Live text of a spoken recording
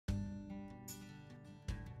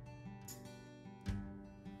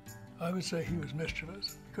I would say he was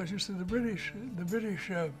mischievous, because you see the British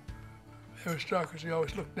aristocracy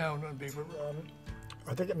always looked down on Beaverbrook.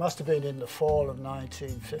 I think it must have been in the fall of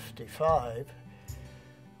 1955.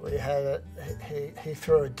 We had he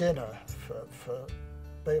threw a dinner for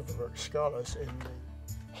Beaverbrook scholars in the...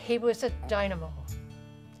 He was a dynamo,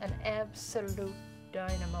 an absolute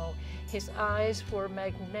dynamo. His eyes were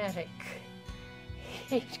magnetic.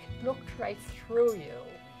 He looked right through you.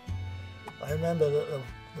 I remember that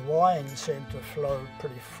the wine seemed to flow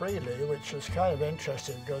pretty freely, which was kind of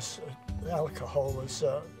interesting because alcohol was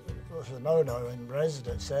a no-no in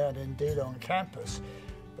residence there and indeed on campus.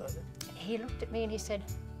 But he looked at me and he said,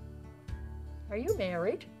 "Are you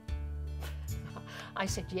married?" I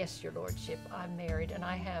said, "Yes, your lordship, I'm married and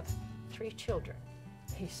I have 3 children."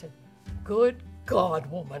 He said, "Good God,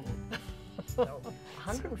 woman."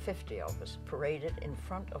 150 of us paraded in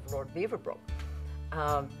front of Lord Beaverbrook,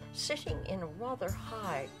 sitting in a rather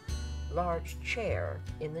high, large chair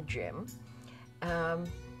in the gym,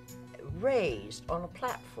 raised on a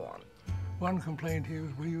platform. One complained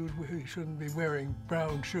he shouldn't be wearing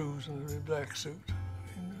brown shoes and a black suit,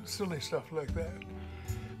 and silly stuff like that.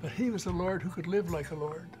 But he was a lord who could live like a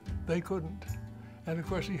lord. They couldn't. And of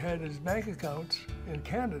course he had his bank accounts in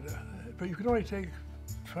Canada, but you could only take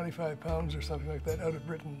 25 pounds or something like that out of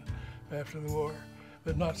Britain after the war.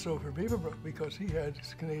 But not so for Beaverbrook, because he had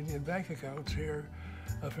his Canadian bank accounts here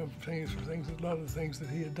for a lot of the things that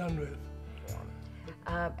he had done with.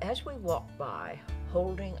 As we walked by,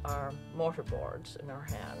 holding our mortarboards in our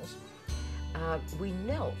hands, we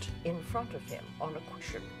knelt in front of him on a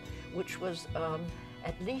cushion, which was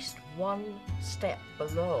at least 1 step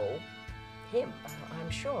below him. I'm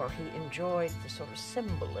sure he enjoyed the sort of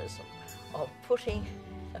symbolism of putting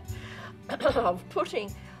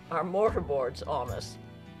our mortarboards on us,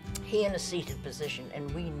 he in a seated position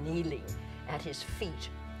and we kneeling at his feet.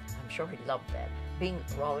 I'm sure he loved that. Being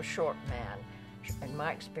a rather short man, in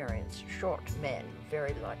my experience, short men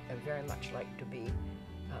very much like to be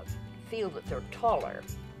feel that they're taller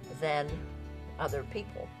than other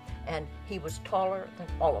people, and he was taller than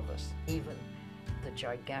all of us, even the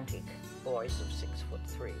gigantic boys of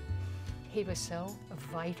 6'3". He was so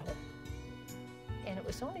vital. And it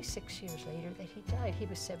was only 6 years later that he died. He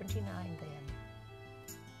was 79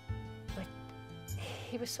 then. But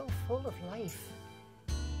he was so full of life.